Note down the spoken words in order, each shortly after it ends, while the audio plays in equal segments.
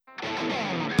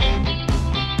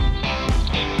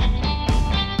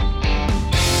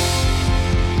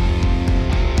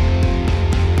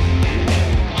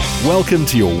Welcome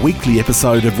to your weekly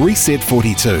episode of Reset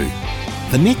 42.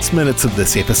 The next minutes of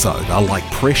this episode are like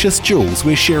precious jewels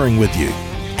we're sharing with you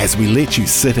as we let you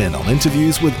sit in on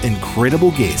interviews with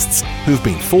incredible guests who've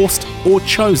been forced or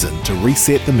chosen to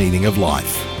reset the meaning of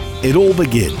life. It all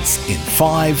begins in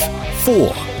 5,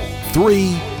 4,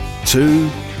 3, 2,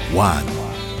 1.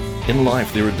 In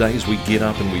life, there are days we get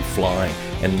up and we fly,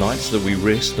 and nights that we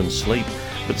rest and sleep,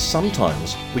 but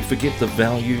sometimes we forget the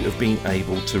value of being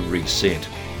able to reset.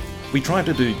 We try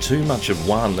to do too much of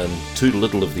one and too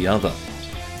little of the other.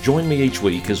 Join me each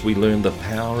week as we learn the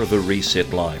power of a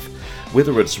reset life.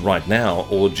 Whether it's right now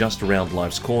or just around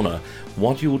life's corner,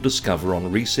 what you'll discover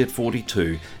on Reset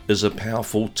 42 is a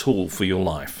powerful tool for your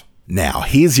life. Now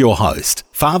here's your host,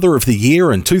 Father of the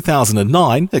Year in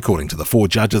 2009, according to the 4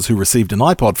 judges who received an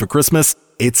iPod for Christmas,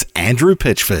 it's Andrew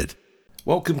Pitchford.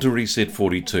 Welcome to Reset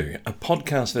 42, a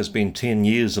podcast that's been 10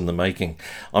 years in the making.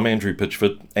 I'm Andrew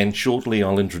Pitchford, and shortly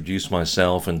I'll introduce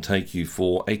myself and take you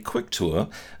for a quick tour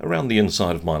around the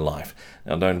inside of my life.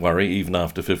 Now don't worry, even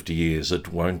after 50 years,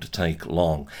 it won't take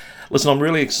long. Listen, I'm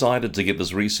really excited to get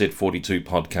this Reset 42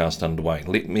 podcast underway.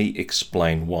 Let me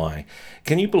explain why.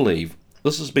 Can you believe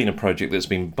this has been a project that's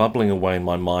been bubbling away in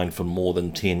my mind for more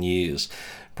than 10 years?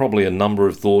 Probably a number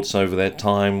of thoughts over that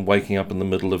time, waking up in the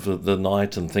middle of the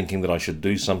night and thinking that I should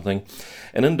do something.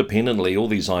 And independently, all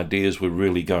these ideas were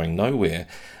really going nowhere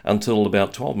until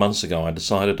about 12 months ago I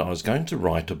decided I was going to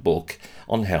write a book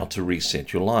on how to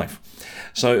reset your life.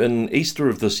 So in Easter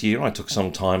of this year, I took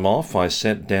some time off. I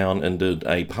sat down and did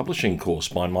a publishing course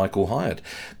by Michael Hyatt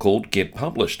called Get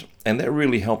Published, and that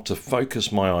really helped to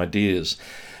focus my ideas.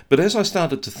 But as I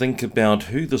started to think about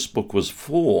who this book was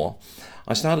for,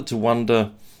 I started to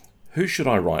wonder, who should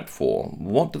I write for?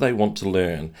 What do they want to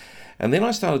learn? And then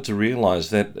I started to realize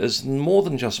that it's more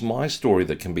than just my story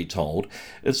that can be told.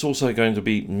 It's also going to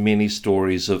be many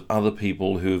stories of other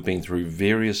people who have been through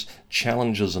various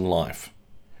challenges in life.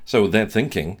 So with that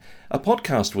thinking, a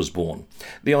podcast was born.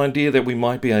 The idea that we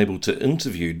might be able to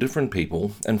interview different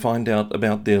people and find out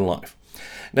about their life.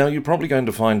 Now, you're probably going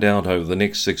to find out over the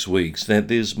next 6 weeks that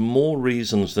there's more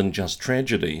reasons than just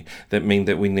tragedy that mean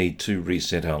that we need to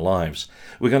reset our lives.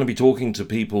 We're going to be talking to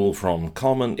people from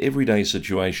common, everyday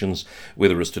situations,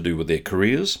 whether it's to do with their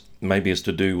careers, maybe it's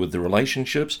to do with the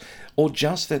relationships, or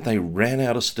just that they ran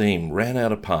out of steam, ran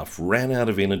out of puff, ran out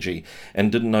of energy,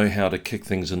 and didn't know how to kick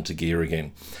things into gear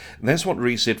again. That's what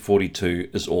Reset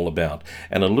 42 is all about.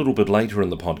 And a little bit later in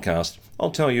the podcast,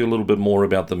 I'll tell you a little bit more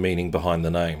about the meaning behind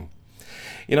the name.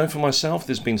 You know, for myself,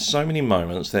 there's been so many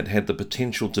moments that had the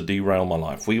potential to derail my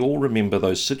life. We all remember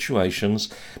those situations.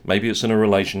 Maybe it's in a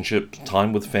relationship,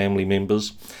 time with family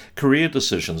members, career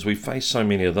decisions. We face so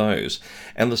many of those.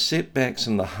 And the setbacks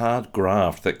and the hard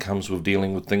graft that comes with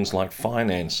dealing with things like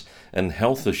finance and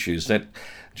health issues that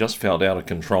just felt out of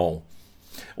control.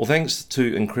 Well, thanks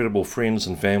to incredible friends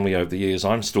and family over the years,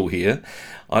 I'm still here.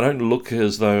 I don't look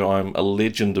as though I'm a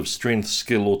legend of strength,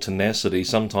 skill, or tenacity.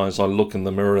 Sometimes I look in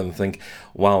the mirror and think,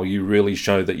 wow, you really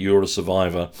show that you're a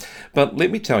survivor. But let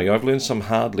me tell you, I've learned some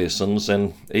hard lessons,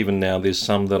 and even now there's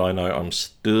some that I know I'm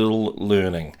still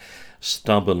learning,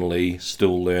 stubbornly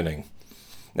still learning.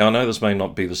 Now, I know this may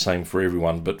not be the same for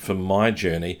everyone, but for my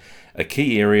journey, a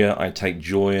key area I take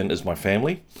joy in is my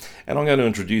family, and I'm going to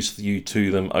introduce you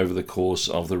to them over the course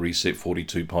of the Reset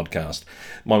 42 podcast.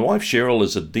 My wife Cheryl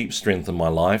is a deep strength in my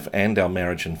life and our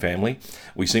marriage and family.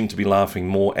 We seem to be laughing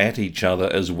more at each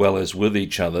other as well as with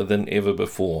each other than ever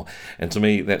before, and to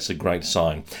me that's a great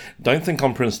sign. Don't think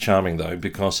I'm Prince Charming though,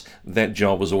 because that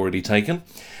job was already taken.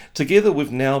 Together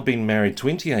we've now been married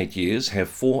 28 years, have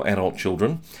 4 adult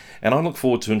children, and I look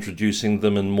forward to introducing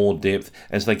them in more depth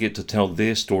as they get to tell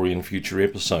their story in future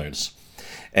episodes.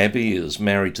 Abby is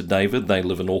married to David. They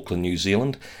live in Auckland, New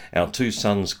Zealand. Our 2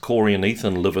 sons, Corey and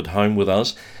Ethan, live at home with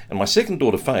us, and my second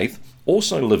daughter, Faith,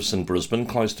 also lives in Brisbane,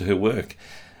 close to her work.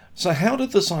 So how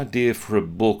did this idea for a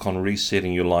book on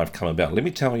resetting your life come about? Let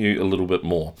me tell you a little bit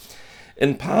more.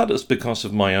 In part, it's because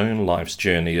of my own life's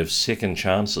journey of second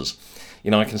chances.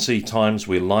 You know, I can see times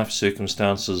where life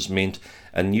circumstances meant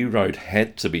a new road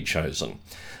had to be chosen.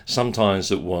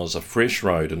 Sometimes it was a fresh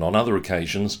road, and on other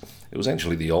occasions, it was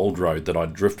actually the old road that I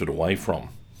drifted away from.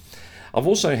 I've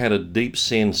also had a deep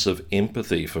sense of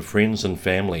empathy for friends and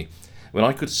family when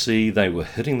I could see they were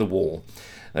hitting the wall.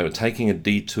 They were taking a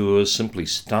detour, simply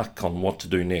stuck on what to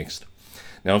do next.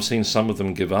 Now, I've seen some of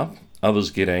them give up, others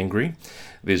get angry.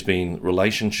 There's been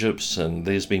relationships, and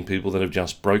there's been people that have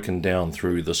just broken down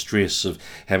through the stress of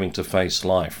having to face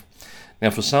life. Now,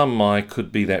 for some, I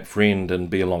could be that friend and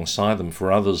be alongside them.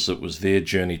 For others, it was their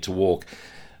journey to walk.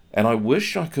 And I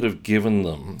wish I could have given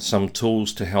them some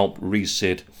tools to help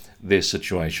reset their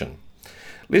situation.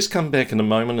 Let's come back in a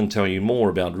moment and tell you more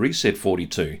about Reset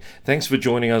 42. Thanks for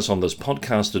joining us on this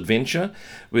podcast adventure.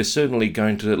 We're certainly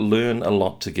going to learn a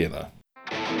lot together.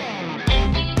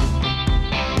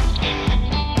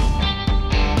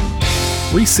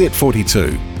 Reset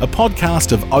 42, a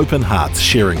podcast of open hearts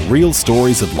sharing real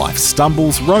stories of life's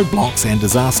stumbles, roadblocks and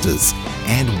disasters,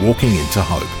 and walking into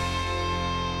hope.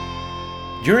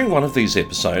 During one of these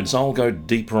episodes, I'll go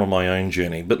deeper on my own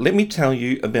journey, but let me tell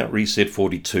you about Reset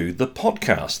 42, the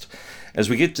podcast. As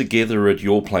we get together at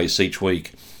your place each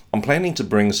week, I'm planning to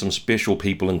bring some special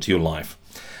people into your life.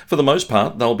 For the most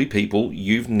part, they'll be people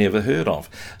you've never heard of.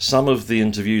 Some of the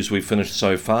interviews we've finished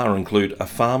so far include a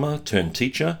farmer turned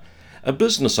teacher, a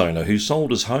business owner who sold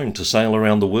his home to sail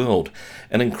around the world,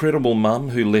 an incredible mum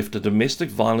who left a domestic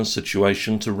violence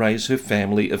situation to raise her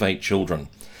family of 8 children.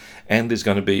 And there's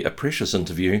going to be a precious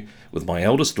interview with my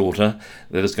eldest daughter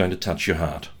that is going to touch your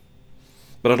heart.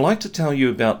 But I'd like to tell you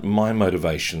about my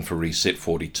motivation for Reset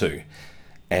 42,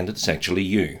 and it's actually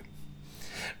you.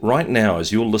 Right now,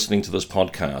 as you're listening to this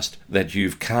podcast that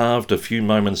you've carved a few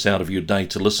moments out of your day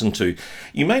to listen to,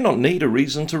 you may not need a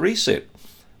reason to reset.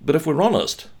 But if we're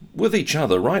honest with each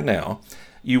other right now,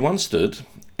 you once did,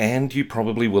 and you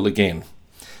probably will again.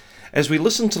 As we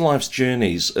listen to life's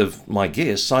journeys of my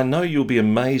guests, I know you'll be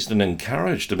amazed and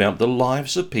encouraged about the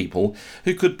lives of people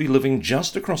who could be living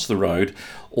just across the road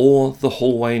or the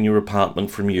hallway in your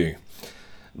apartment from you.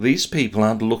 These people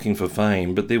aren't looking for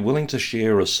fame, but they're willing to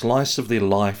share a slice of their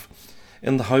life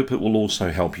in the hope it will also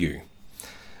help you.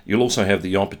 You'll also have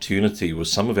the opportunity with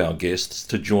some of our guests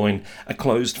to join a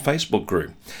closed Facebook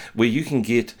group where you can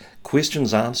get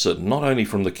questions answered not only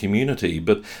from the community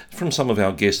but from some of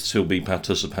our guests who'll be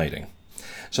participating.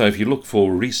 So if you look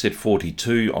for Reset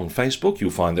 42 on Facebook,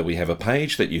 you'll find that we have a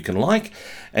page that you can like,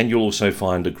 and you'll also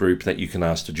find a group that you can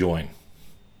ask to join.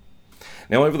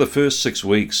 Now, over the first 6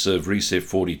 weeks of Reset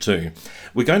 42,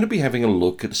 we're going to be having a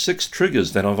look at 6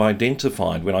 triggers that I've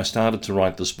identified when I started to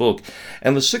write this book,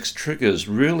 and the 6 triggers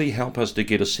really help us to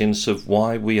get a sense of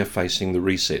why we are facing the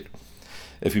reset.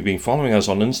 If you've been following us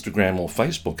on Instagram or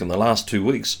Facebook in the last 2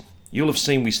 weeks, you'll have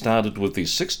seen we started with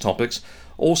these 6 topics,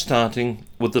 all starting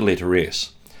with the letter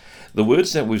S. The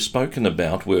words that we've spoken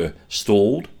about were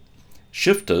stalled,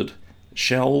 shifted,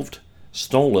 shelved,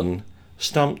 stolen,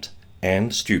 stumped,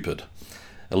 and stupid.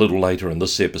 A little later in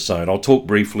this episode, I'll talk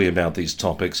briefly about these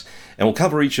topics, and we'll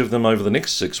cover each of them over the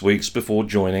next 6 weeks before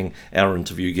joining our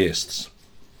interview guests.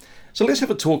 So let's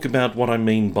have a talk about what I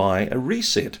mean by a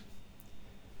reset.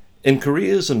 In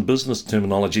careers and business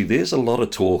terminology, there's a lot of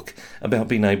talk about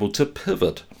being able to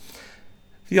pivot.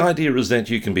 The idea is that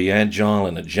you can be agile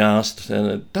and adjust, and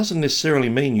it doesn't necessarily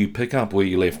mean you pick up where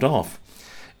you left off.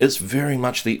 It's very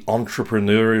much the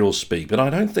entrepreneurial speak, but I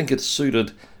don't think it's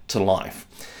suited to life.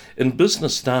 In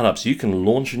business startups, you can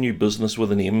launch a new business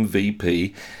with an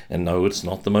MVP, and no, it's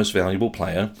not the most valuable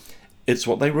player. It's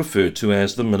what they refer to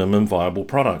as the minimum viable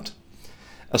product.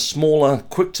 A smaller,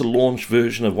 quick-to-launch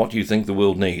version of what you think the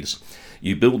world needs.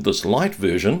 You build this light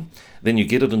version, then you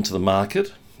get it into the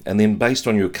market, and then based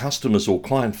on your customers or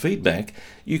client feedback,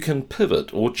 you can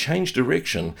pivot or change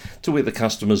direction to where the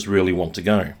customers really want to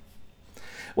go.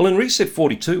 Well, in Reset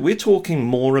 42, we're talking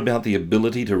more about the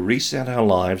ability to reset our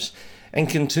lives and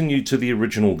continue to the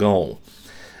original goal.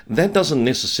 That doesn't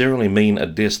necessarily mean a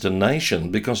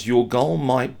destination, because your goal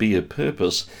might be a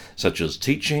purpose, such as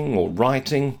teaching or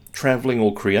writing, traveling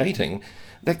or creating,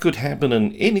 that could happen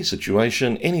in any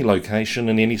situation, any location,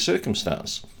 and any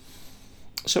circumstance.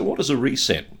 So what is a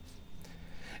reset?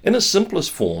 In its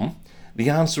simplest form, the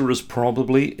answer is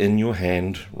probably in your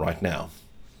hand right now.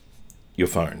 Your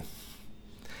phone.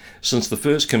 Since the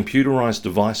first computerized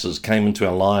devices came into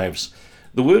our lives,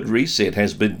 the word reset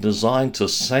has been designed to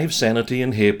save sanity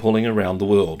and hair pulling around the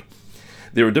world.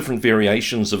 There are different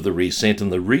variations of the reset,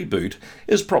 and the reboot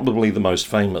is probably the most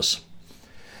famous.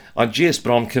 I jest,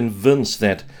 but I'm convinced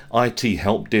that IT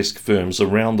help desk firms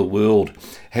around the world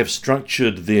have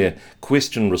structured their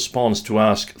question response to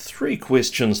ask 3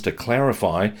 questions to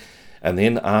clarify, and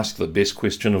then ask the best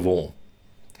question of all.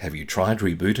 Have you tried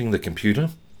rebooting the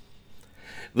computer?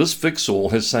 This fix-all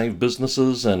has saved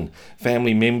businesses and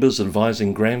family members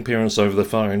advising grandparents over the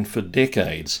phone for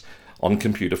decades on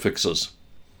computer fixes.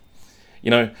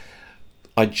 You know,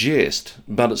 I jest,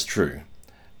 but it's true.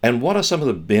 And what are some of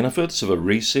the benefits of a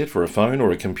reset for a phone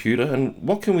or a computer, and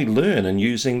what can we learn in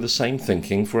using the same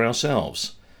thinking for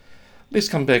ourselves? Let's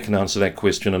come back and answer that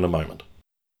question in a moment.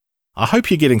 I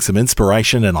hope you're getting some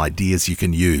inspiration and ideas you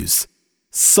can use.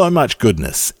 So much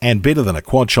goodness, and better than a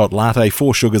quad shot latte,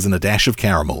 4 sugars and a dash of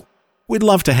caramel. We'd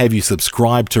love to have you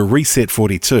subscribe to Reset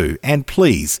 42, and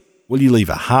please, will you leave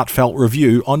a heartfelt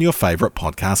review on your favourite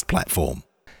podcast platform?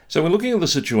 So we're looking at the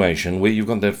situation where you've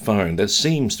got that phone that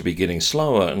seems to be getting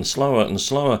slower and slower and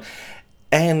slower,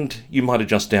 and you might have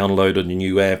just downloaded a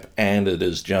new app and it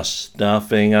is just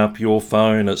stuffing up your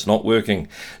phone. It's not working.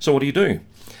 So what do?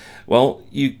 Well,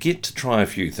 you get to try a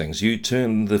few things. You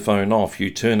turn the phone off, you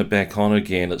turn it back on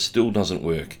again, it still doesn't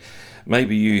work.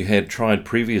 Maybe you had tried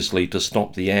previously to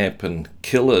stop the app and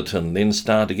kill it and then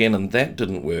start again, and that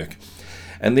didn't work.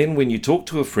 And then when you talk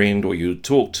to a friend or you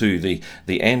talk to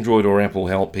the Android or Apple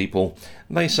help people,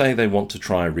 they say they want to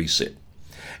try a reset.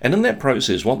 And in that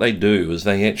process, what they do is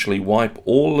they actually wipe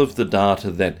all of the data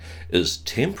that is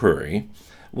temporary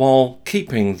while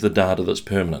keeping the data that's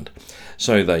permanent.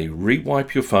 So they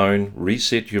re-wipe your phone,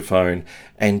 reset your phone,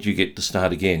 and you get to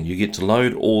start again. You get to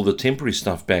load all the temporary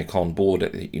stuff back on board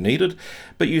that you needed,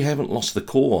 but you haven't lost the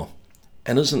core.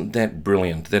 And isn't that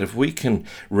brilliant, that if we can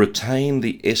retain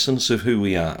the essence of who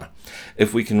we are,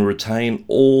 if we can retain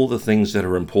all the things that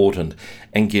are important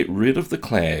and get rid of the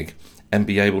clag and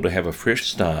be able to have a fresh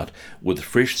start with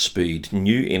fresh speed,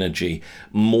 new energy,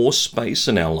 more space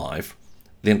in our life,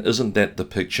 then isn't that the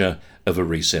picture of a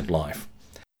reset life?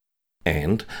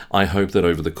 And I hope that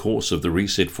over the course of the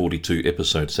Reset 42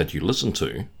 episodes that you listen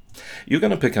to, you're going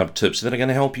to pick up tips that are going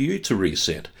to help you to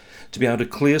reset, to be able to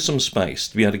clear some space,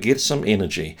 to be able to get some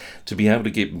energy, to be able to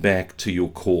get back to your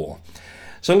core.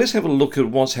 So let's have a look at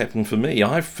what's happened for me.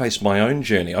 I've faced my own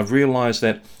journey. I've realized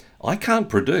that I can't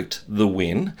predict the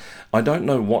when. I don't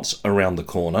know what's around the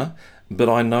corner, but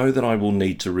I know that I will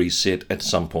need to reset at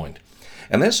some point.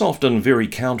 And that's often very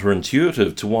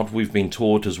counterintuitive to what we've been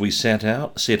taught as we set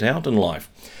out in life.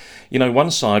 You know,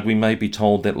 one side we may be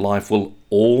told that life will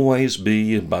always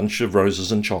be a bunch of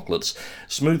roses and chocolates,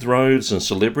 smooth roads and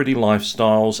celebrity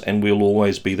lifestyles, and we'll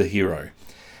always be the hero.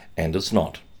 And it's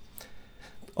not.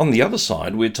 On the other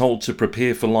side, we're told to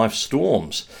prepare for life's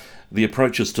storms. The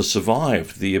approach is to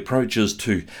survive. The approach is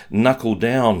to knuckle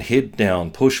down, head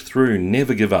down, push through,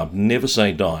 never give up, never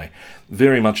say die.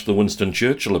 Very much the Winston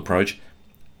Churchill approach.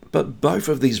 But both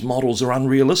of these models are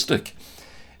unrealistic.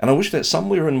 And I wish that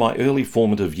somewhere in my early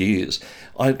formative years,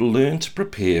 I'd learned to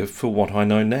prepare for what I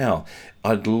know now.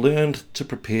 I'd learned to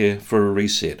prepare for a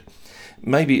reset.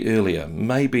 Maybe earlier,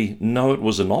 maybe know it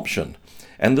was an option.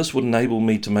 And this would enable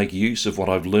me to make use of what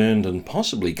I've learned and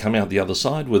possibly come out the other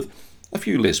side with a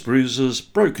few less bruises,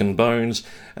 broken bones,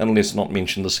 and let's not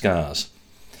mention the scars.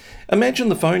 Imagine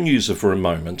the phone user for a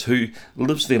moment who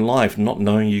lives their life not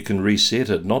knowing you can reset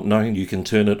it, not knowing you can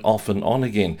turn it off and on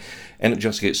again, and it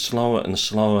just gets slower and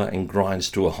slower and grinds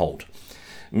to a halt.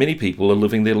 Many people are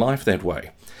living their life that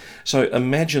way. So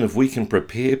imagine if we can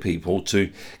prepare people to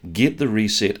get the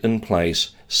reset in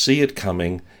place, see it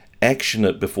coming, action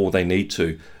it before they need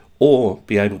to, or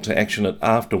be able to action it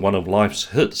after one of life's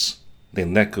hits,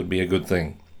 then that could be a good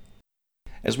thing.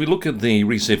 As we look at the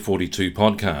Reset 42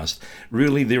 podcast,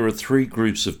 really there are 3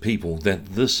 groups of people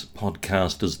that this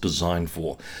podcast is designed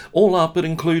for. All up, it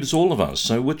includes all of us.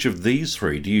 So which of these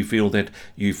 3 do you feel that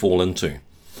you fall into?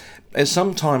 At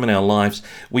some time in our lives,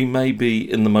 we may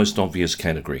be in the most obvious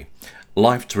category.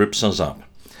 Life trips us up.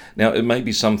 Now, it may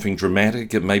be something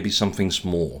dramatic, it may be something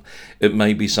small. It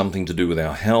may be something to do with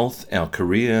our health, our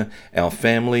career, our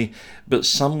family, but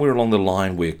somewhere along the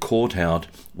line we're caught out,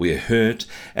 we're hurt,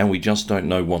 and we just don't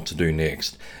know what to do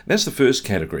next. That's the first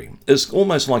category. It's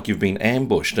almost like you've been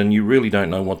ambushed and you really don't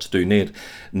know what to do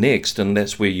next, and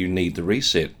that's where you need the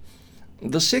reset.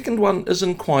 The second one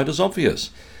isn't quite as obvious.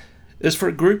 It's for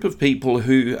a group of people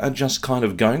who are just kind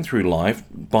of going through life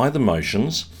by the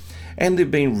motions, and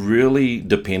they've been really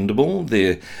dependable,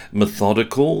 they're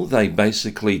methodical, they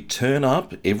basically turn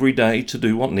up every day to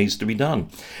do what needs to be done.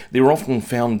 They're often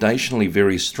foundationally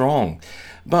very strong,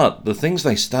 but the things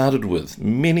they started with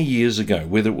many years ago,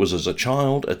 whether it was as a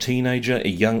child, a teenager, a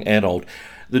young adult,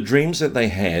 the dreams that they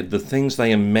had, the things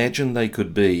they imagined they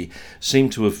could be, seem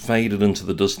to have faded into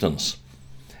the distance.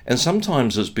 And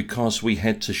sometimes it's because we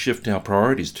had to shift our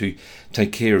priorities to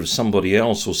take care of somebody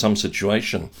else or some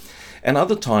situation. And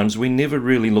other times we never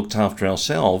really looked after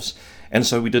ourselves, and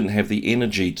so we didn't have the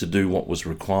energy to do what was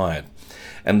required.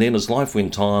 And then as life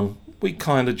went on, we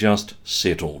kind of just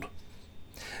settled.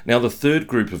 Now the third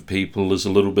group of people is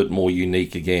a little bit more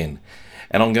unique again,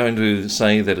 and I'm going to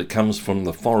say that it comes from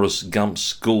the Forrest Gump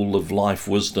school of life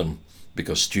wisdom,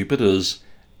 because stupid is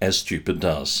as stupid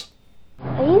does.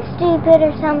 Are you stupid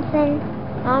or something?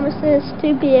 Mama says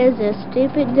stupid is as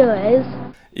stupid does.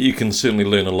 You can certainly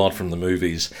learn a lot from the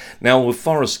movies. Now, with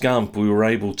Forrest Gump, we were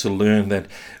able to learn that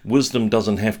wisdom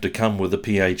doesn't have to come with a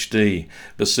PhD,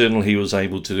 but certainly he was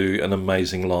able to do an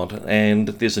amazing lot. And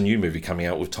there's a new movie coming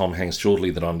out with Tom Hanks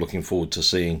shortly that I'm looking forward to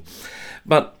seeing.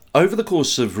 But over the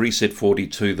course of Reset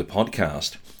 42, the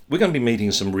podcast, we're going to be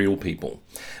meeting some real people.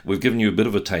 We've given you a bit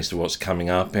of a taste of what's coming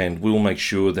up, and we'll make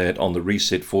sure that on the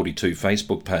Reset 42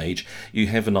 Facebook page you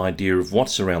have an idea of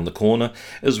what's around the corner,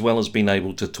 as well as being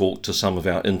able to talk to some of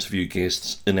our interview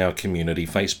guests in our community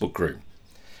Facebook group.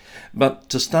 But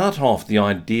to start off, the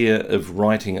idea of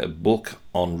writing a book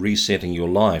on resetting your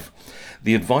life,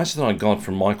 the advice that I got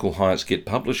from Michael Hyatt's Get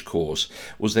Published course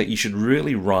was that you should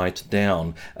really write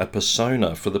down a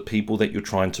persona for the people that you're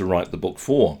trying to write the book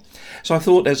for. So I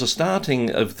thought as a starting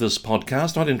of this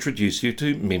podcast, I'd introduce you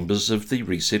to members of the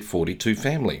Reset 42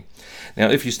 family. Now,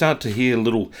 if you start to hear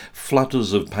little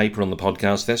flutters of paper on the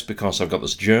podcast, that's because I've got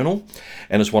this journal,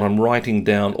 and it's what I'm writing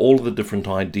down all of the different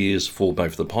ideas for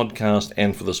both the podcast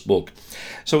and for this book.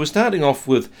 So we're starting off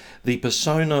with the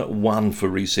Persona 1 for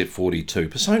Reset 42.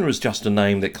 Persona is just a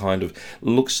name that kind of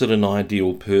looks at an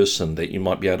ideal person that you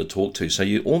might be able to talk to. So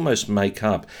you almost make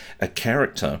up a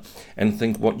character and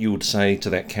think what you would say to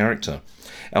that character.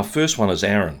 Our first one is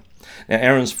Aaron. Now,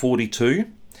 Aaron's 42.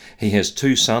 He has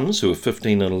two sons who are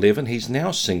 15 and 11. He's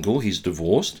now single. He's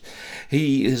divorced.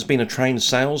 He has been a trained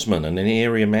salesman and an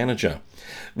area manager.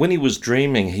 When he was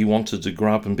dreaming, he wanted to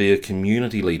grow up and be a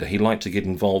community leader. He liked to get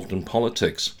involved in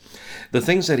politics. The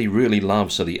things that he really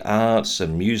loves are the arts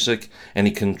and music, and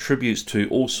he contributes to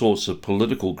all sorts of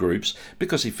political groups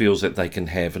because he feels that they can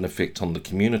have an effect on the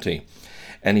community.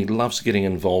 And he loves getting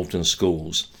involved in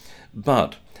schools.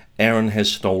 But Aaron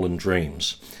has stolen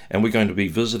dreams, and we're going to be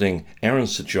visiting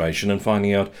Aaron's situation and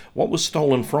finding out what was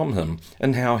stolen from him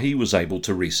and how he was able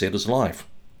to reset his life.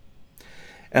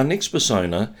 Our next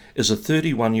persona is a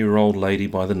 31-year-old lady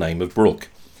by the name of Brooke.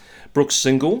 Brooke's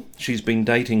single. She's been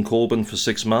dating Corbin for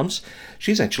 6 months.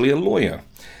 She's actually a lawyer.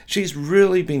 She's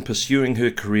really been pursuing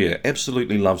her career,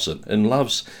 absolutely loves it, and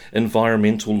loves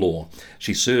environmental law.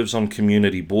 She serves on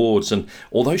community boards, and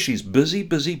although she's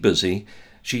busy,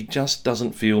 she just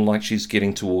doesn't feel like she's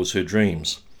getting towards her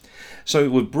dreams. So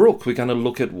with Brooke, we're going to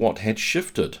look at what had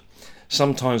shifted.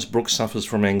 Sometimes Brooke suffers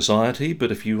from anxiety,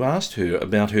 but if you asked her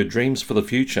about her dreams for the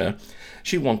future,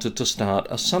 she wanted to start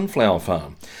a sunflower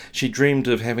farm. She dreamed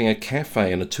of having a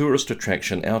cafe and a tourist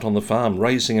attraction out on the farm,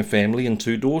 raising a family and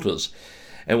 2 daughters.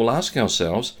 And we'll ask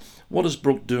ourselves, what is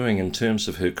Brooke doing in terms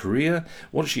of her career?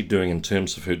 What is she doing in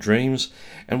terms of her dreams?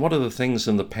 And what are the things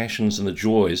and the passions and the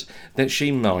joys that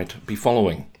she might be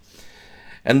following?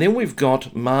 And then we've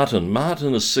got Martin.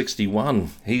 Martin is 61.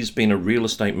 He's been a real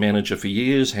estate manager for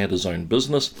years, had his own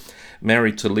business,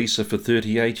 married to Lisa for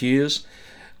 38 years.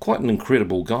 Quite an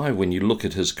incredible guy when you look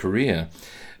at his career.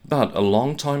 But a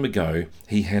long time ago,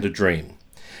 he had a dream.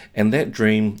 And that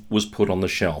dream was put on the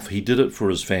shelf. He did it for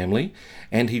his family,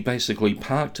 and he basically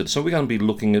parked it. So we're going to be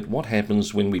looking at what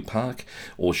happens when we park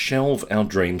or shelve our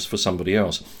dreams for somebody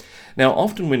else. Now,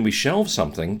 often when we shelve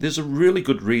something, there's a really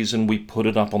good reason we put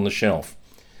it up on the shelf.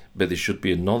 But there should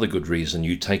be another good reason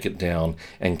you take it down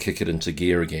and kick it into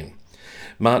gear again.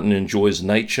 Martin enjoys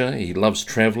nature, he loves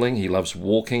travelling, he loves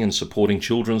walking and supporting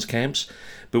children's camps,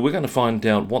 but we're going to find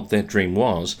out what that dream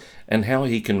was and how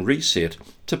he can reset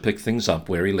to pick things up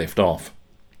where he left off.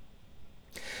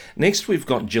 Next we've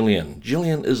got Gillian.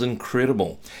 Gillian is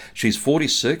incredible. She's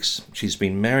 46, she's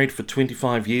been married for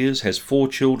 25 years, has 4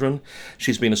 children,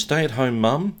 she's been a stay-at-home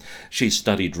mum, she's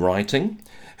studied writing.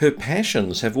 Her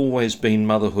passions have always been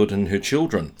motherhood and her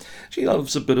children. She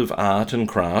loves a bit of art and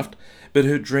craft, but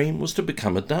her dream was to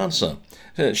become a dancer.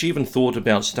 She even thought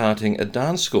about starting a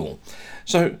dance school.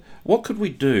 So what could we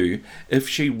do if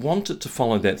she wanted to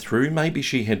follow that through? Maybe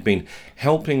she had been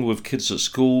helping with kids at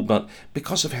school, but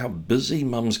because of how busy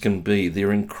mums can be,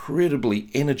 they're incredibly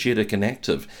energetic and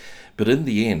active. But in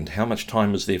the end, how much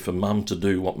time is there for mum to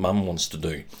do what mum wants to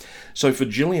do? So for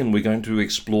Gillian, we're going to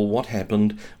explore what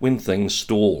happened when things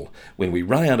stall. When we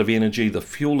run out of energy, the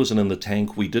fuel isn't in the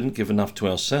tank, we didn't give enough to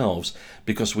ourselves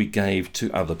because we gave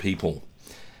to other people.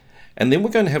 And then we're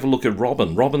going to have a look at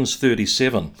Robin. Robin's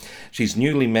 37. She's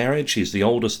newly married, she's the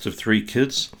oldest of 3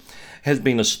 kids, has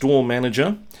been a store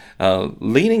manager,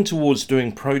 leaning towards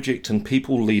doing project and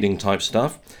people leading type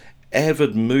stuff,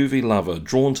 avid movie lover,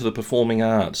 drawn to the performing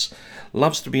arts,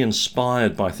 loves to be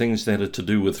inspired by things that are to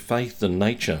do with faith and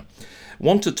nature,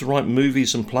 wanted to write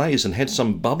movies and plays and had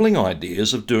some bubbling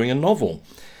ideas of doing a novel.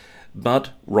 But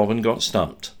Robin got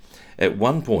stumped. At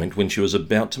one point, when she was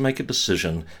about to make a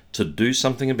decision to do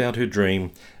something about her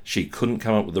dream, she couldn't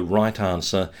come up with the right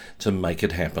answer to make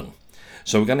it happen.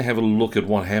 So we're going to have a look at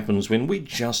what happens when we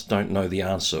just don't know the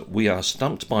answer. We are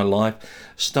stumped by life,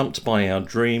 stumped by our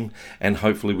dream, and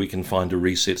hopefully we can find a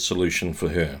reset solution for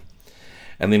her.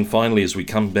 And then finally, as we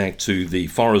come back to the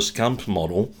Forrest Gump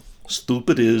model,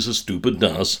 stupid is as stupid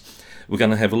does, we're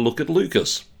going to have a look at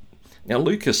Lucas. Now,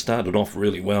 Lucas started off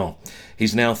really well.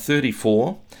 He's now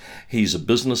 34. He's a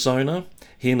business owner.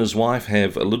 He and his wife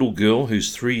have a little girl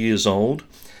who's 3 years old.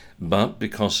 But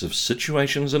because of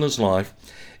situations in his life,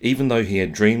 even though he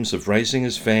had dreams of raising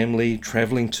his family,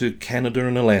 traveling to Canada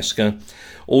and Alaska,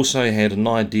 also had an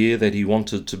idea that he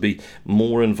wanted to be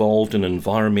more involved in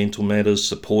environmental matters,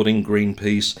 supporting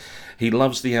Greenpeace. He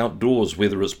loves the outdoors,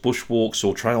 whether it's bushwalks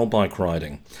or trail bike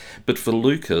riding. But for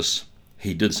Lucas,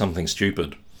 he did something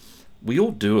stupid. We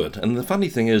all do it, and the funny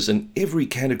thing is, in every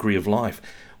category of life,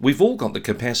 we've all got the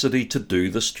capacity to do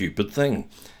the stupid thing.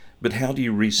 But how do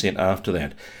you reset after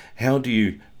that? How do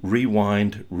you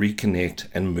rewind, reconnect,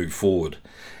 and move forward?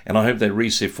 And I hope that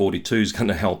Reset 42 is going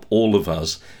to help all of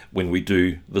us when we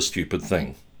do the stupid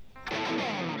thing.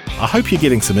 I hope you're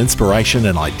getting some inspiration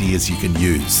and ideas you can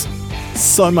use.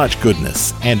 So much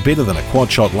goodness, and better than a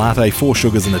quad shot latte, 4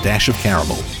 sugars and a dash of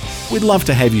caramel. We'd love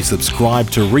to have you subscribe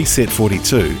to Reset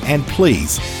 42, and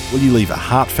please, will you leave a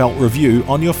heartfelt review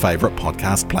on your favourite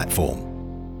podcast platform?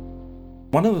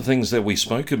 One of the things that we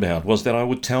spoke about was that I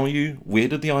would tell you where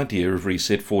did the idea of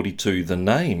Reset 42, the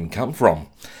name, come from.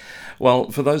 Well,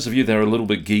 for those of you that are a little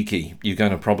bit geeky, you're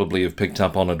going to probably have picked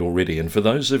up on it already. And for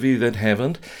those of you that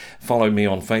haven't, follow me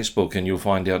on Facebook and you'll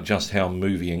find out just how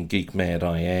movie and geek mad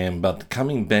I am. But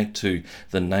coming back to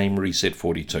the name Reset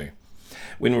 42.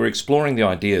 When we were exploring the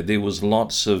idea, there was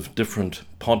lots of different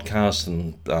podcasts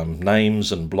and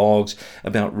names and blogs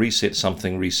about reset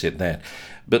something, reset that,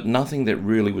 but nothing that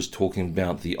really was talking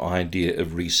about the idea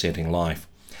of resetting life.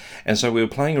 And so we were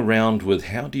playing around with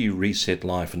how do you reset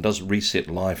life, and does reset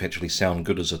life actually sound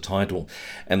good as a title?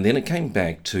 And then it came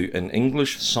back to an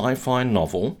English sci-fi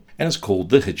novel, and it's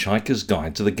called The Hitchhiker's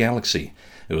Guide to the Galaxy.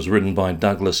 It was written by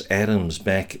Douglas Adams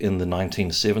back in the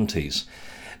 1970s.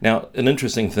 Now, an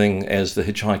interesting thing as the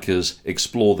hitchhikers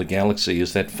explore the galaxy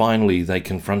is that finally they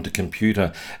confront a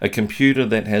computer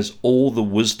that has all the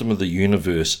wisdom of the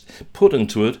universe put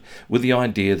into it with the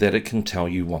idea that it can tell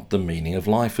you what the meaning of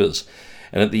life is.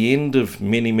 And at the end of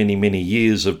many, many, many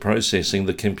years of processing,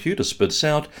 the computer spits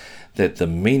out that the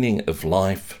meaning of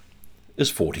life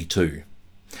is 42.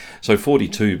 So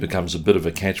 42 becomes a bit of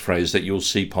a catchphrase that you'll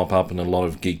see pop up in a lot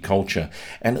of geek culture,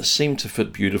 and it seemed to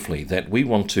fit beautifully that we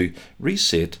want to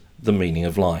reset the meaning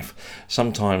of life.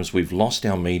 Sometimes we've lost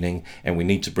our meaning and we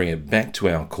need to bring it back to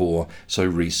our core, so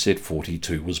Reset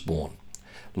 42 was born.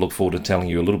 Look forward to telling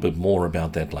you a little bit more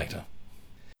about that later.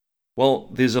 Well,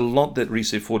 there's a lot that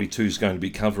Reset 42 is going to be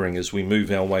covering as we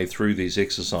move our way through these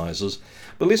exercises,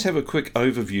 but let's have a quick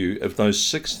overview of those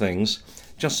 6 things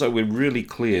just so we're really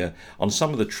clear on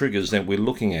some of the triggers that we're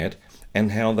looking at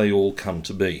and how they all come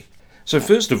to be. So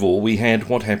first of all, we had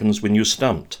what happens when you're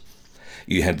stumped.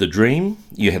 You had the dream,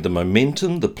 you had the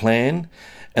momentum, the plan,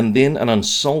 and then an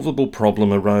unsolvable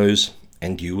problem arose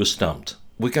and you were stumped.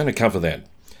 We're going to cover that.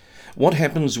 What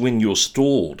happens when you're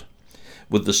stalled?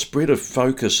 With the spread of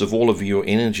focus of all of your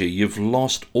energy, you've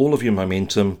lost all of your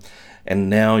momentum, and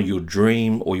now your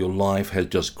dream or your life has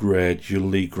just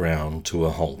gradually ground to a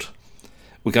halt.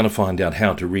 We're going to find out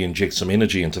how to re-inject some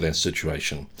energy into that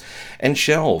situation. And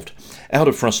shelved. Out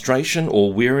of frustration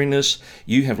or weariness,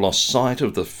 you have lost sight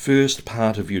of the first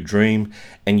part of your dream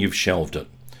and you've shelved it.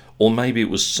 Or maybe it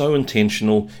was so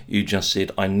intentional, you just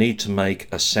said, I need to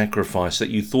make a sacrifice that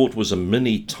you thought was a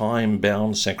mini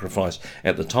time-bound sacrifice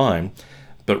at the time,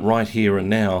 but right here and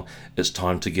now, it's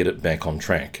time to get it back on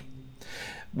track.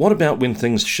 What about when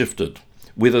things shifted?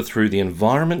 Whether through the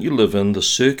environment you live in, the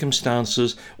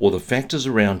circumstances, or the factors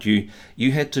around you,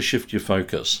 you had to shift your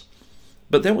focus.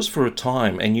 But that was for a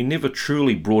time, and you never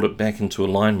truly brought it back into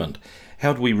alignment.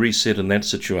 How do we reset in that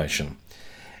situation?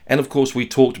 And of course, we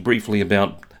talked briefly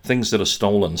about things that are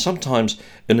stolen. Sometimes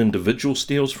an individual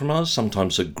steals from us,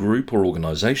 sometimes a group or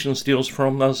organization steals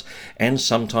from us, and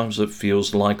sometimes it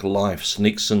feels like life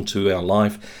sneaks into our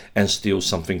life and steals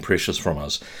something precious from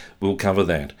us. We'll cover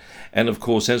that. And of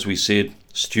course, as we said,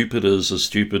 stupid is as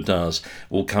stupid does.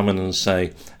 We'll come in and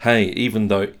say, hey, even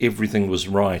though everything was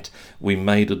right, we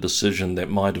made a decision that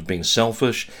might have been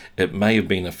selfish, it may have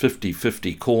been a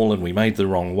 50-50 call and we made the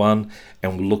wrong one,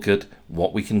 and we'll look at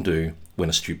what we can do when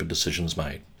a stupid decision's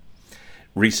made.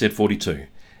 Reset 42.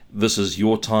 This is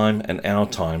your time and our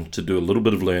time to do a little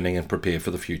bit of learning and prepare for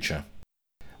the future.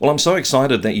 Well, I'm so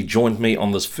excited that you joined me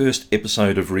on this first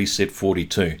episode of Reset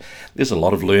 42. There's a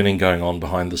lot of learning going on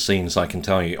behind the scenes, I can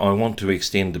tell you. I want to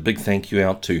extend a big thank you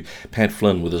out to Pat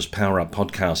Flynn with his Power Up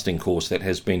podcasting course that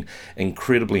has been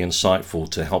incredibly insightful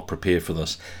to help prepare for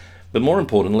this. But more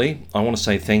importantly, I want to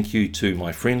say thank you to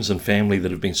my friends and family that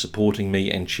have been supporting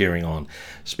me and cheering on,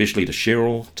 especially to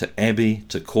Cheryl, to Abby,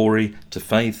 to Corey, to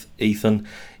Faith, Ethan.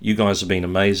 You guys have been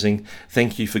amazing.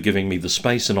 Thank you for giving me the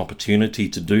space and opportunity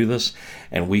to do this,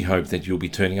 and we hope that you'll be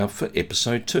turning up for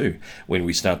episode 2, when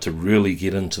we start to really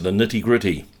get into the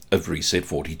nitty-gritty of Reset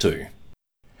 42.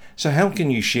 So how can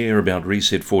you share about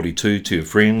Reset 42 to your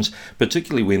friends,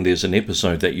 particularly when there's an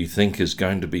episode that you think is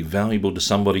going to be valuable to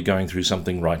somebody going through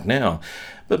something right now,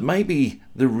 but maybe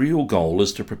the real goal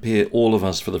is to prepare all of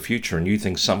us for the future and you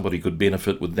think somebody could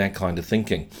benefit with that kind of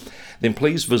thinking? Then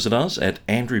please visit us at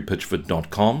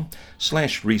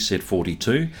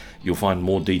andrewpitchford.com/reset42. You'll find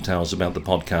more details about the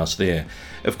podcast there.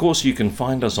 Of course, you can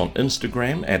find us on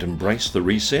Instagram at Embrace the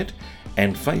Reset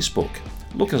and Facebook.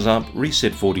 Look us up,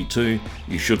 Reset 42.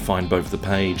 You should find both the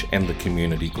page and the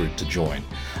community group to join.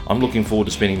 I'm looking forward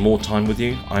to spending more time with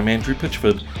you. I'm Andrew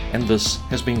Pitchford, and this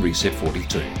has been Reset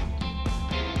 42.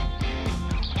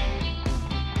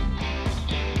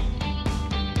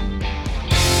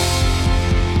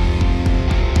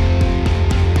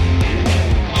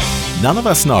 None of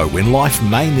us know when life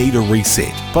may need a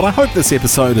reset, but I hope this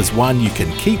episode is one you can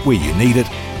keep where you need it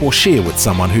or share with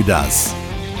someone who does.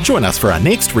 Join us for our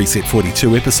next Reset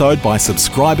 42 episode by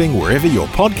subscribing wherever your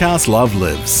podcast love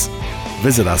lives.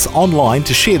 Visit us online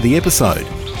to share the episode.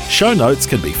 Show notes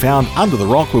can be found under the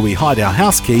rock where we hide our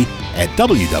house key at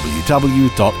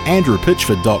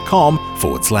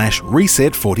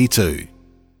www.andrewpitchford.com/reset42.